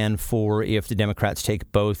a plan for if the Democrats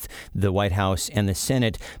take both the White House and the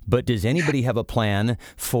Senate. But does anybody have a plan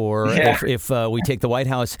for if we take the White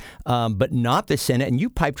House, but not the Senate? And you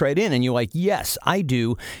piped right in and you're like, yes, I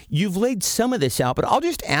do. You've laid some of this out, but I'll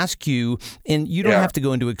just ask you, and you don't have to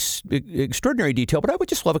go into extraordinary detail, but I would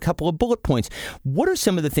just love a couple of bullet points. What are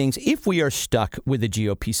some of the things, if we are stuck with the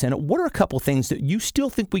GOP Senate, what are a couple of things that you still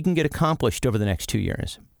think we can get accomplished over the next 2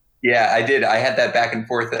 years? Yeah, I did. I had that back and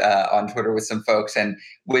forth on Twitter with some folks and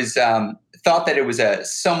was thought that it was a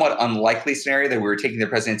somewhat unlikely scenario that we were taking the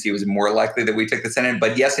presidency. It was more likely that we took the Senate.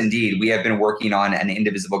 But yes, indeed, we have been working on an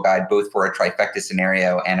Indivisible guide, both for a trifecta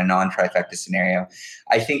scenario and a non-trifecta scenario.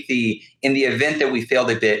 I think in the event that we fail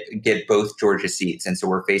to get both Georgia seats, and so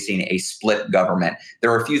we're facing a split government,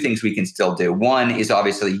 there are a few things we can still do. One is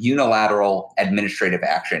obviously unilateral administrative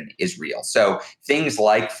action is real. So things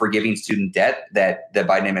like forgiving student debt that the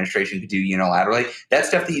Biden administration could do unilaterally, that's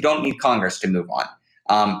stuff that you don't need Congress to move on.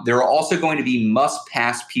 There are also going to be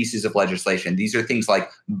must-pass pieces of legislation. These are things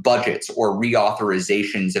like budgets or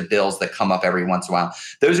reauthorizations of bills that come up every once in a while.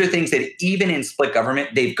 Those are things that even in split government,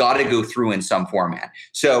 they've got to go through in some format.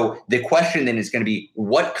 So the question then is going to be,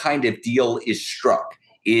 what kind of deal is struck?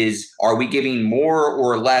 is, are we giving more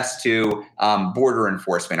or less to border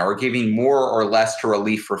enforcement? Are we giving more or less to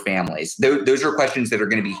relief for families? Those are questions that are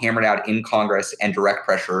going to be hammered out in Congress, and direct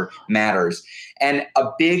pressure matters. And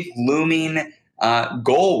a big looming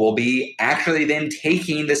goal will be actually then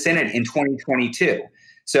taking the Senate in 2022.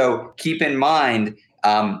 So keep in mind,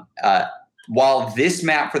 while this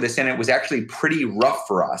map for the Senate was actually pretty rough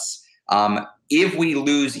for us, if we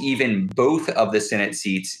lose even both of the Senate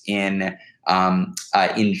seats in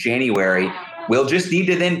January, we'll just need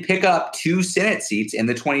to then pick up 2 Senate seats in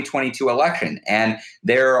the 2022 election. And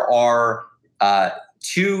there are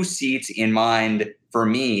 2 seats in mind for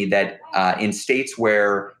me that in states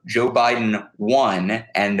where Joe Biden won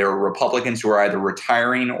and there are Republicans who are either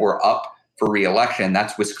retiring or up for re-election.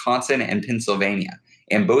 That's Wisconsin and Pennsylvania.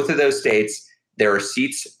 In both of those states, there are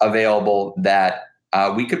seats available that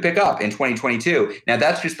we could pick up in 2022. Now,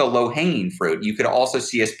 that's just the low-hanging fruit. You could also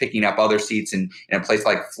see us picking up other seats in a place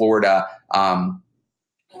like Florida,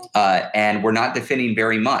 and we're not defending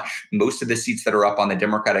very much. Most of the seats that are up on the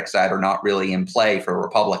Democratic side are not really in play for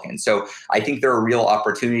Republicans. So I think there are real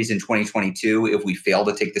opportunities in 2022 if we fail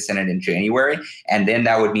to take the Senate in January. And then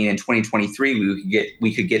that would mean in 2023,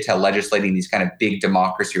 we could get to legislating these kind of big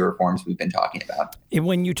democracy reforms we've been talking about.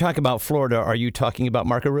 When you talk about Florida, are you talking about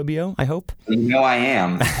Marco Rubio, I hope? You know I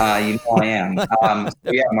am.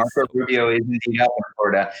 Yeah, Marco Rubio is indeed up in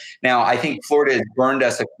Florida. Now, I think Florida has burned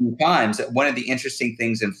us a few times. One of the interesting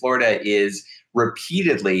things in Florida is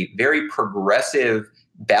repeatedly very progressive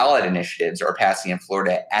ballot initiatives are passing in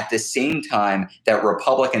Florida at the same time that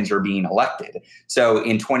Republicans are being elected. So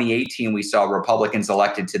in 2018, we saw Republicans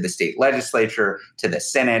elected to the state legislature, to the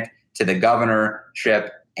Senate, to the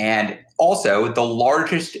governorship, and also the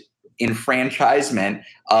largest enfranchisement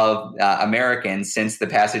of Americans since the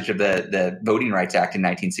passage of the Voting Rights Act in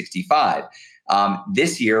 1965.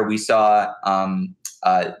 This year, we saw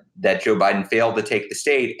that Joe Biden failed to take the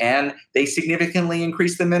state, and they significantly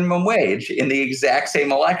increased the minimum wage in the exact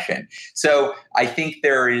same election. So I think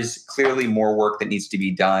there is clearly more work that needs to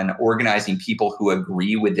be done organizing people who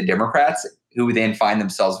agree with the Democrats, who then find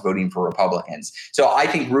themselves voting for Republicans. So I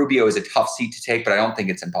think Rubio is a tough seat to take, but I don't think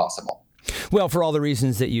it's impossible. Well, for all the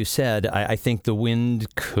reasons that you said, I think the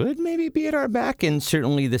wind could maybe be at our back. And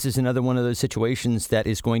certainly this is another one of those situations that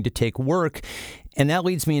is going to take work. And that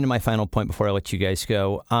leads me into my final point before I let you guys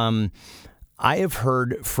go. I have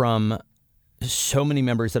heard from so many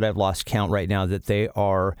members that I've lost count right now that they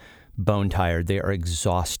are bone tired. They are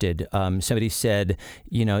exhausted. Somebody said,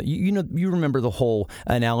 you remember the whole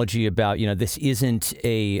analogy about, this isn't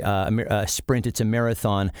a sprint, it's a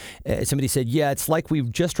marathon. Somebody said, yeah, it's like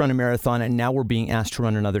we've just run a marathon and now we're being asked to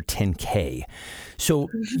run another 10K. So,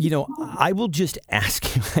 I will just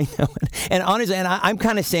ask you, I know, and honestly, and I'm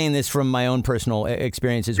kind of saying this from my own personal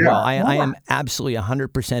experience as well. I am absolutely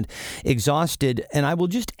 100% exhausted. And I will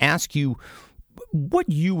just ask you, what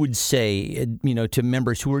you would say, to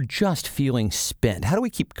members who are just feeling spent. How do we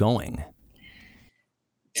keep going?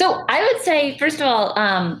 So I would say, first of all,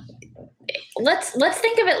 let's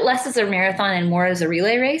think of it less as a marathon and more as a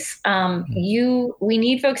relay race. We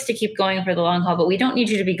need folks to keep going for the long haul, but we don't need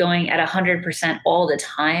you to be going at 100% all the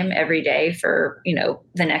time every day for,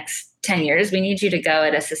 the next 10 years. We need you to go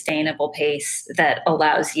at a sustainable pace that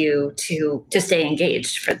allows you to stay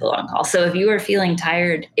engaged for the long haul. So if you are feeling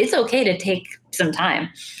tired, it's okay to take some time.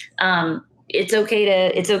 It's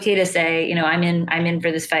okay to say, I'm in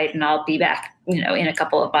for this fight and I'll be back, in a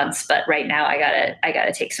couple of months. But right now I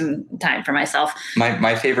gotta take some time for myself.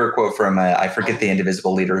 My favorite quote from, I forget the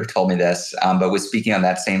Indivisible leader who told me this, but was speaking on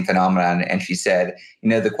that same phenomenon. And she said,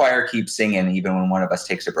 the choir keeps singing even when one of us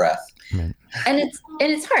takes a breath. Right. And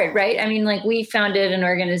it's hard, right? I mean, we founded an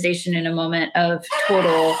organization in a moment of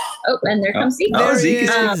total. Oh, and there comes Zeke. There he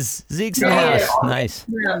is. Zeke's in the house. Nice.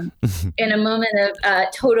 In a moment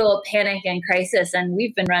of total panic and crisis, and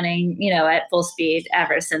we've been running, at full speed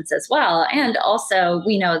ever since as well. And also,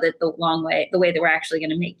 we know that the way that we're actually going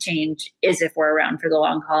to make change is if we're around for the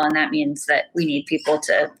long haul, and that means that we need people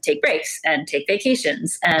to take breaks and take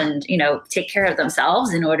vacations and take care of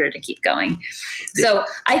themselves in order to keep going. So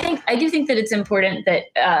I do think that it's important that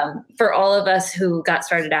for all of us who got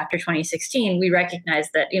started after 2016, we recognize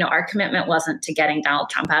that, our commitment wasn't to getting Donald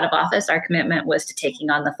Trump out of office. Our commitment was to taking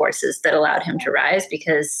on the forces that allowed him to rise,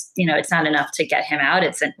 because, it's not enough to get him out.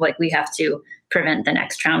 It's we have to prevent the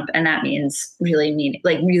next Trump. And that means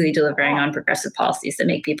really delivering on progressive policies that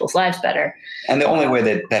make people's lives better. And the only way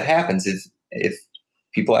that happens is if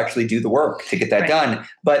people actually do the work to get that done.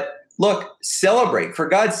 But look, celebrate. For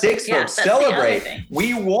God's sakes, folks, celebrate.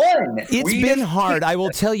 We won. It's been hard. I will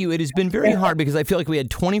tell you, it has been very hard because I feel like we had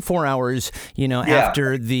 24 hours,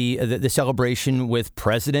 after the celebration with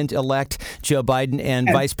President-elect Joe Biden and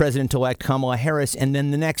Vice President-elect Kamala Harris. And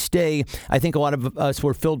then the next day, I think a lot of us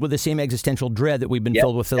were filled with the same existential dread that we've been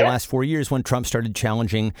filled with for the last 4 years when Trump started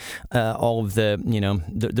challenging all of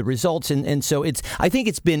the results. And so I think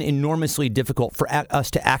it's been enormously difficult for us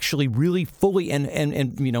to actually really fully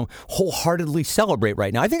and wholeheartedly celebrate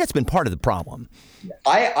right now. I think that's been part of the problem.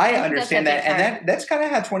 I understand that. And that's kind of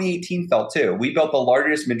how 2018 felt, too. We built the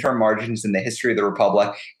largest midterm margins in the history of the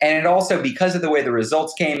Republic. And it also, because of the way the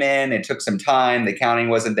results came in, it took some time. The counting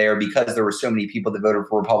wasn't there because there were so many people that voted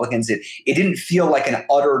for Republicans. It didn't feel like an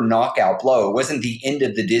utter knockout blow. It wasn't the end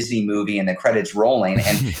of the Disney movie and the credits rolling.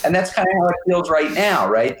 And that's kind of how it feels right now,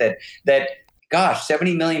 right? That gosh,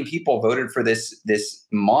 70 million people voted for this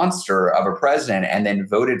monster of a president and then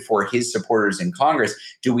voted for his supporters in Congress.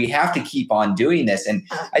 Do we have to keep on doing this? And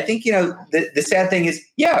I think, the sad thing is,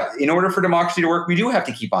 in order for democracy to work, we do have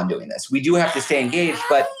to keep on doing this. We do have to stay engaged.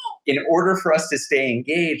 But in order for us to stay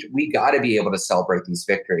engaged, we got to be able to celebrate these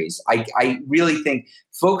victories. I really think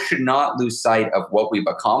folks should not lose sight of what we've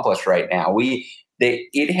accomplished right now.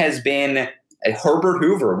 It has been Herbert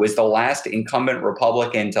Hoover was the last incumbent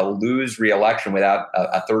Republican to lose re-election without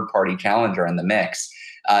a third-party challenger in the mix.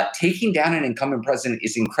 Taking down an incumbent president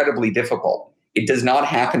is incredibly difficult. It does not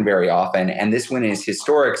happen very often, and this win is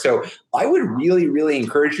historic. So I would really, really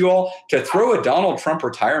encourage you all to throw a Donald Trump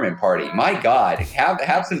retirement party. My God,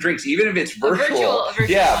 have some drinks, even if it's virtual.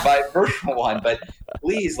 Virtual one. But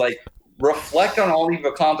please, reflect on all you've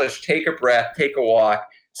accomplished. Take a breath. Take a walk.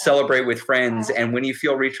 Celebrate with friends, and when you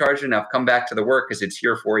feel recharged enough, come back to the work because it's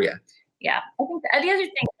here for you. Yeah, I think the other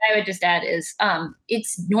thing I would just add is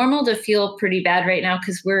it's normal to feel pretty bad right now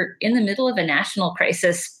because we're in the middle of a national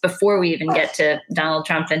crisis before we even get to Donald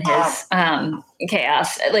Trump and his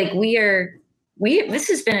chaos. This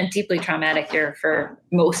has been a deeply traumatic year for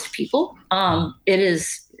most people. It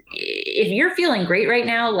is. If you're feeling great right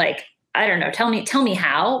now, I don't know, tell me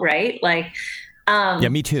how, right? Yeah,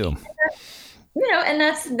 me too. And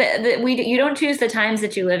that's you don't choose the times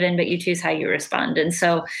that you live in, but you choose how you respond. And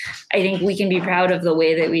so I think we can be proud of the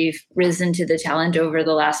way that we've risen to the challenge over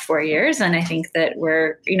the last 4 years. And I think that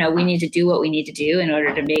we need to do what we need to do in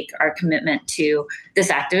order to make our commitment to this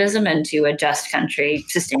activism and to a just country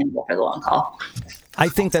sustainable for the long haul. I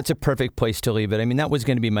think that's a perfect place to leave it. I mean, that was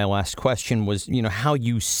going to be my last question was, how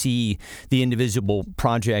you see the Indivisible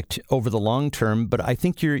project over the long term. But I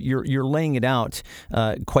think you're laying it out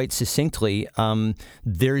quite succinctly.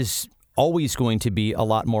 There's always going to be a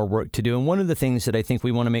lot more work to do. And one of the things that I think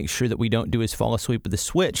we want to make sure that we don't do is fall asleep with the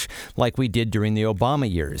switch like we did during the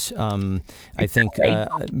Obama years. I think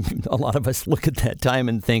a lot of us look at that time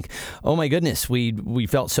and think, oh, my goodness, we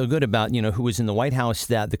felt so good about, who was in the White House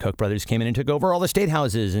that the Koch brothers came in and took over all the state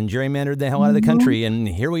houses and gerrymandered the hell out of the country. And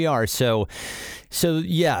here we are. So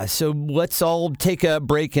let's all take a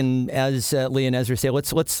break. And as Leah and Ezra say,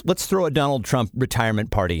 let's throw a Donald Trump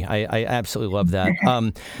retirement party. I absolutely love that.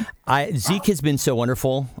 Zeke has been so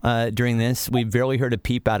wonderful during this. We've barely heard a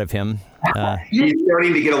peep out of him. He's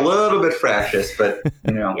starting to get a little bit fractious, but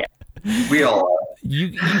we all are. You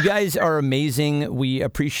guys are amazing. We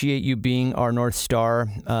appreciate you being our North Star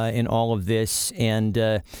in all of this, and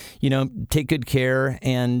take good care.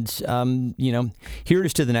 And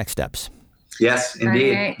here's to the next steps. Yes,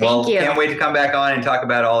 indeed. Right, well, can't wait to come back on and talk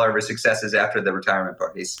about all of our successes after the retirement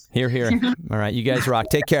parties. Here. All right, you guys rock.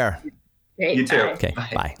 Take care. Great. You too. Bye. Okay,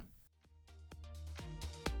 bye.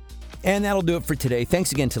 And that'll do it for today.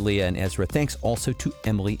 Thanks again to Leah and Ezra. Thanks also to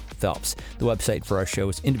Emily Phelps. The website for our show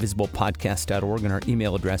is indivisiblepodcast.org, and our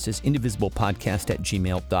email address is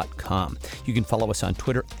indivisiblepodcast@gmail.com. You can follow us on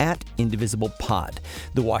Twitter @IndivisiblePod.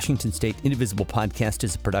 The Washington State Indivisible Podcast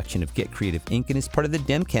is a production of Get Creative Inc. and is part of the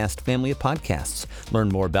Demcast family of podcasts. Learn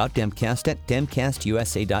more about Demcast at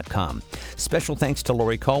demcastusa.com. Special thanks to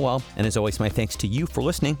Lori Caldwell, and as always, my thanks to you for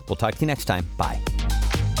listening. We'll talk to you next time. Bye.